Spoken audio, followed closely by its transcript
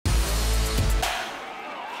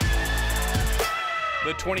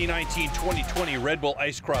The 2019-2020 Red Bull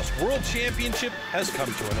Ice Cross World Championship has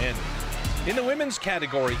come to an end. In the women's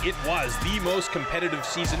category, it was the most competitive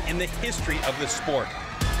season in the history of the sport.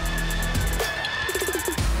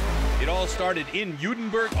 It all started in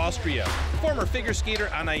Judenburg, Austria. Former figure skater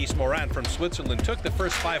Anaïs Morin from Switzerland took the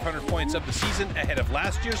first 500 points of the season ahead of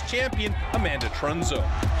last year's champion, Amanda Trunzo.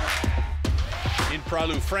 In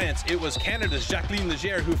Pralou, France, it was Canada's Jacqueline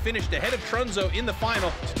Legere who finished ahead of Trunzo in the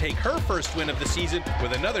final to take her first win of the season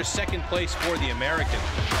with another second place for the American.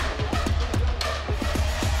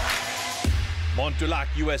 Mont-du-Lac,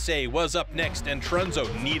 USA was up next and Trunzo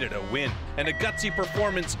needed a win. And a gutsy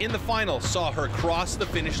performance in the final saw her cross the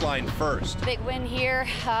finish line first. Big win here,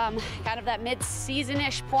 kind of that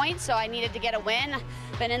mid-season-ish point, so I needed to get a win.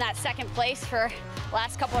 Been in that second place for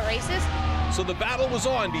last couple of races. So the battle was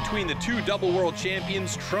on between the two double world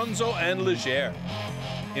champions, Trunzo and Legere.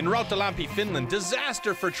 In Rautalampi, Finland,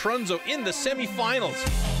 disaster for Trunzo in the semifinals.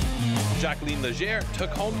 Jacqueline Legere took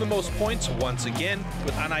home the most points once again,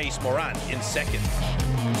 with Anaïs Morin in second.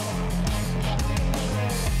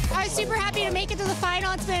 I was super happy to make it to the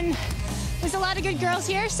final. There's a lot of good girls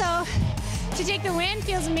here, so to take the win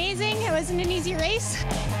feels amazing. It wasn't an easy race.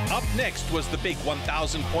 Up next was the big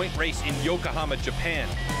 1,000-point race in Yokohama, Japan.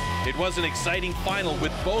 It was an exciting final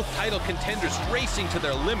with both title contenders racing to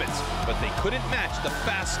their limits, but they couldn't match the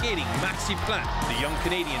fast-skating Maxi Plante. The young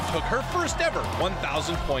Canadian took her first ever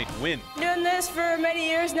 1,000-point win. Doing this for many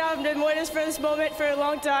years now. I've been waiting for this moment for a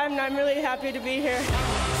long time, and I'm really happy to be here.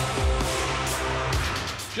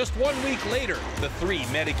 Just 1 week later, the three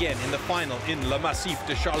met again in the final in Le Massif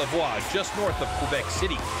de Charlevoix, just north of Quebec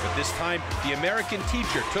City. But this time, the American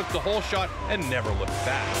teacher took the whole shot and never looked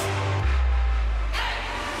back.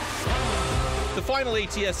 The final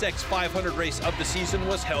ATSX 500 race of the season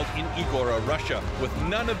was held in Igora, Russia. With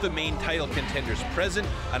none of the main title contenders present,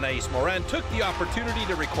 Anaïs Morin took the opportunity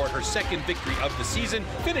to record her second victory of the season,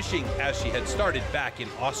 finishing as she had started back in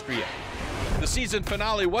Austria. The season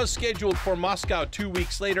finale was scheduled for Moscow 2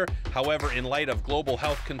 weeks later. However, in light of global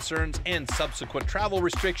health concerns and subsequent travel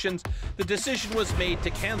restrictions, the decision was made to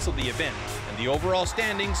cancel the event, and the overall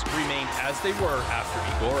standings remained as they were after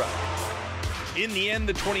Igora. In the end,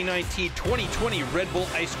 the 2019-2020 Red Bull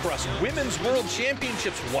Ice Cross Women's World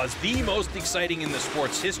Championships was the most exciting in the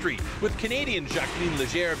sport's history, with Canadian Jacqueline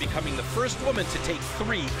Legere becoming the first woman to take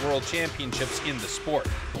 3 world championships in the sport.